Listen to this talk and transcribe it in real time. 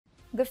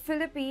The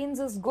Philippines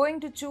is going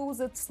to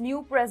choose its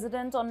new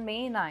president on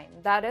May 9,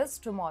 that is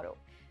tomorrow.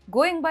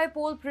 Going by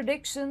poll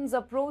predictions, a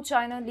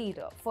pro-China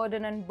leader,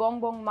 Ferdinand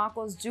Bongbong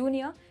Marcos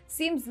Jr.,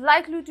 seems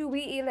likely to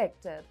be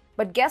elected.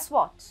 But guess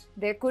what?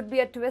 There could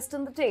be a twist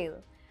in the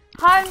tale.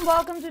 Hi and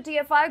welcome to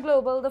TFI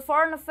Global, the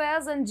foreign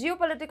affairs and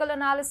geopolitical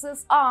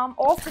analysis arm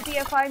of the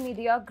TFI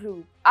Media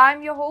Group.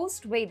 I'm your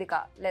host,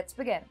 Vedika. Let's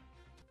begin.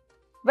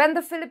 When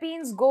the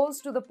Philippines goes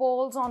to the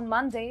polls on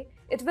Monday,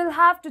 it will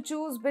have to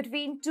choose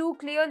between two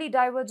clearly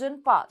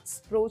divergent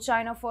paths,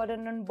 pro-China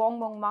Ferdinand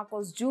Bongbong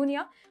Marcos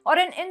Jr. or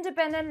an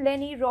independent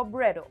Leni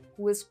Robredo,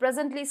 who is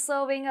presently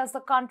serving as the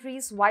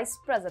country's vice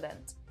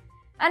president.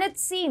 And it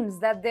seems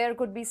that there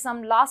could be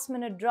some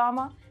last-minute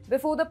drama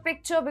before the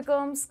picture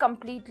becomes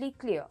completely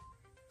clear.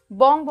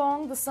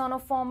 Bongbong, the son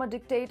of former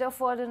dictator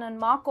Ferdinand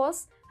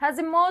Marcos, has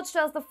emerged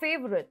as the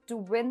favorite to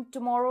win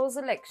tomorrow's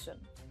election.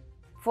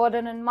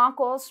 Ferdinand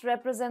Marcos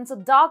represents a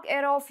dark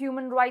era of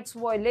human rights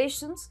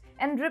violations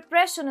and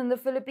repression in the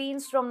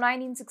Philippines from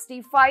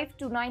 1965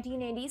 to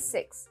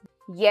 1986.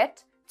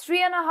 Yet,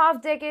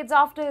 3.5 decades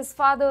after his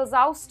father's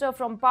ouster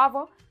from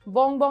power,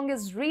 Bongbong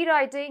is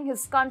rewriting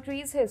his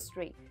country's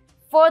history.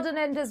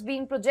 Ferdinand is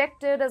being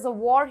projected as a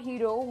war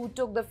hero who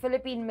took the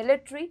Philippine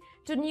military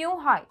to new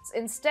heights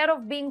instead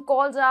of being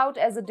called out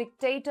as a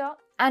dictator,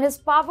 and his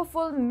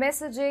powerful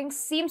messaging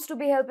seems to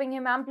be helping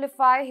him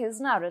amplify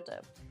his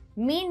narrative.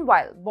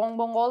 Meanwhile,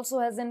 Bongbong also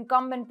has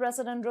incumbent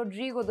President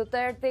Rodrigo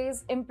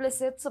Duterte's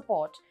implicit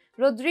support.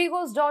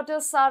 Rodrigo's daughter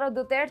Sara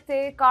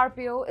Duterte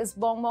Carpio is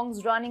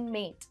Bongbong's running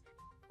mate.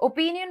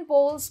 Opinion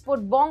polls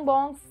put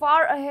Bongbong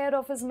far ahead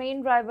of his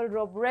main rival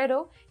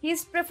Robredo. He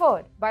is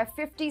preferred by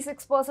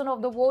 56%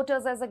 of the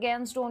voters as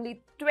against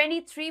only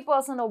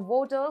 23% of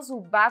voters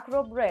who back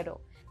Robredo.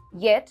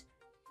 Yet,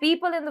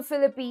 people in the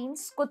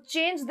Philippines could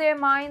change their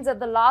minds at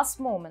the last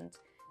moment.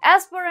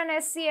 As per an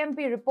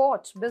SCMP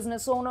report,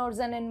 business owners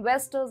and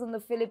investors in the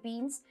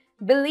Philippines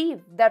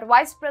believe that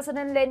Vice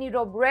President Leni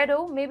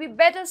Robredo may be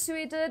better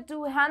suited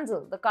to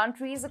handle the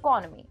country's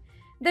economy.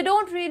 They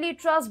don't really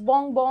trust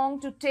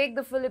Bongbong to take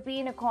the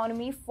Philippine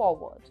economy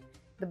forward.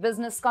 The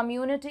business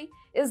community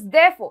is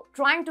therefore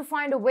trying to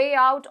find a way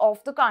out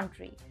of the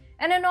country.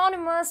 An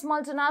anonymous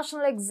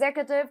multinational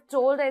executive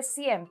told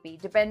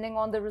SCMP, depending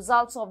on the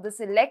results of this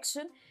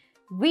election,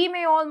 we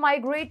may all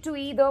migrate to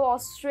either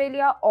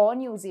Australia or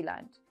New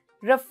Zealand.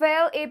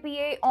 Rafael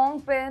APA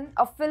Ong Pin,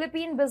 a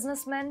Philippine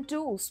businessman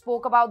too,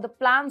 spoke about the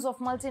plans of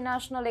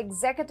multinational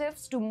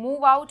executives to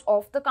move out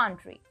of the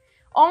country.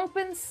 Ong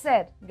Pin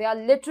said they are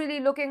literally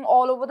looking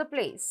all over the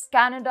place.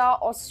 Canada,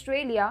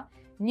 Australia,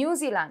 New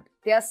Zealand.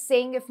 They are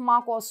saying if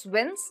Marcos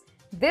wins,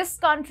 this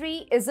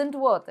country isn't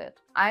worth it.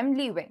 I'm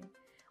leaving.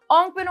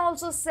 Ong Pin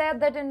also said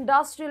that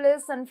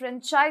industrialists and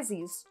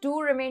franchisees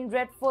too remain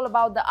dreadful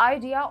about the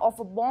idea of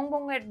a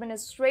Bongbong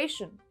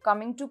administration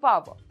coming to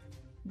power.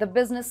 The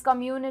business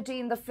community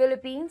in the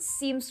Philippines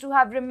seems to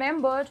have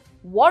remembered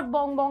what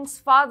Bongbong's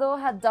father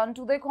had done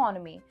to the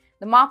economy.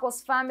 The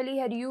Marcos family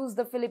had used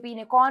the Philippine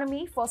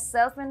economy for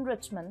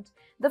self-enrichment.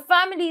 The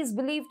family is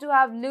believed to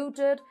have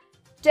looted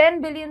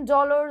 $10 billion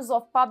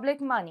of public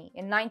money.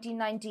 In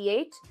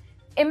 1998,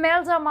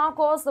 Imelda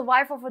Marcos, the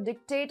wife of a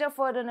dictator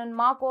Ferdinand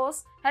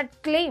Marcos,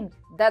 had claimed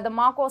that the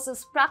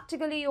Marcoses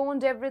practically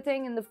owned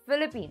everything in the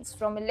Philippines,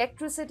 from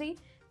electricity,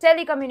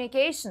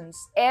 telecommunications,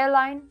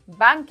 airline,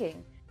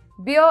 banking,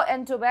 beer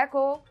and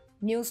tobacco,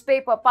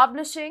 newspaper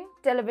publishing,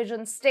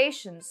 television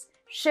stations,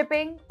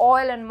 shipping,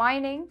 oil and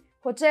mining,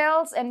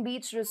 hotels and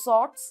beach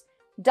resorts,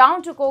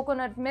 down to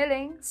coconut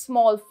milling,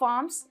 small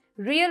farms,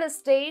 real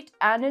estate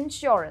and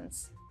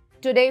insurance.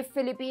 Today,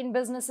 Philippine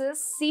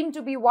businesses seem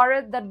to be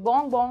worried that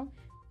Bongbong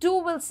too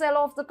will sell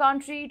off the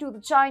country to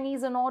the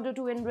Chinese in order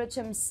to enrich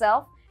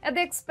himself at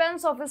the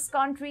expense of his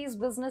country's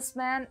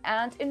businessmen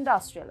and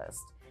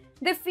industrialists.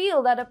 They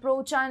feel that a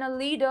pro-China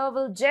leader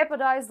will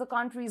jeopardize the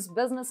country's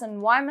business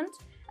environment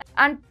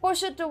and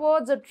push it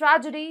towards a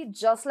tragedy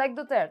just like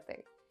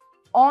Duterte.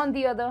 On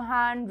the other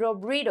hand,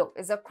 Robredo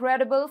is a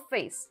credible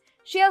face.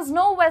 She has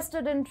no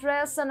vested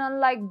interests, and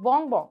unlike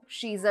Bongbong,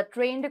 she is a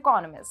trained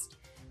economist.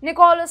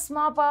 Nicholas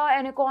Mapa,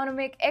 an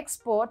economic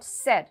expert,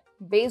 said,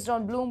 based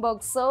on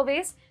Bloomberg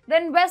surveys, the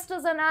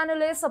investors and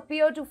analysts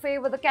appear to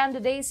favor the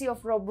candidacy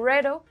of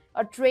Robredo,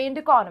 a trained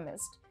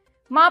economist.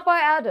 Mapa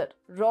added,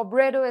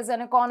 Robredo is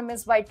an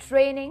economist by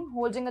training,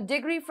 holding a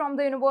degree from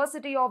the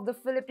University of the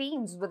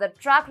Philippines with a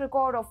track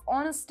record of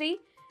honesty,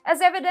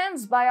 as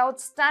evidenced by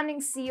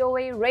outstanding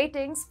COA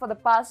ratings for the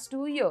past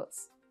 2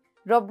 years.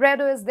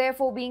 Robredo is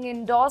therefore being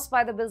endorsed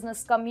by the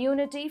business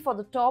community for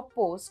the top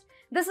post.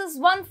 This is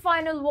one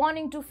final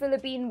warning to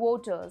Philippine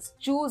voters.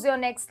 Choose your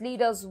next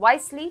leaders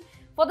wisely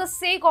for the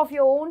sake of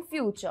your own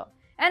future.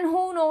 And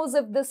who knows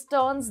if this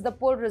turns the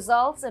poll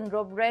results in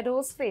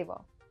Robredo's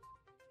favor.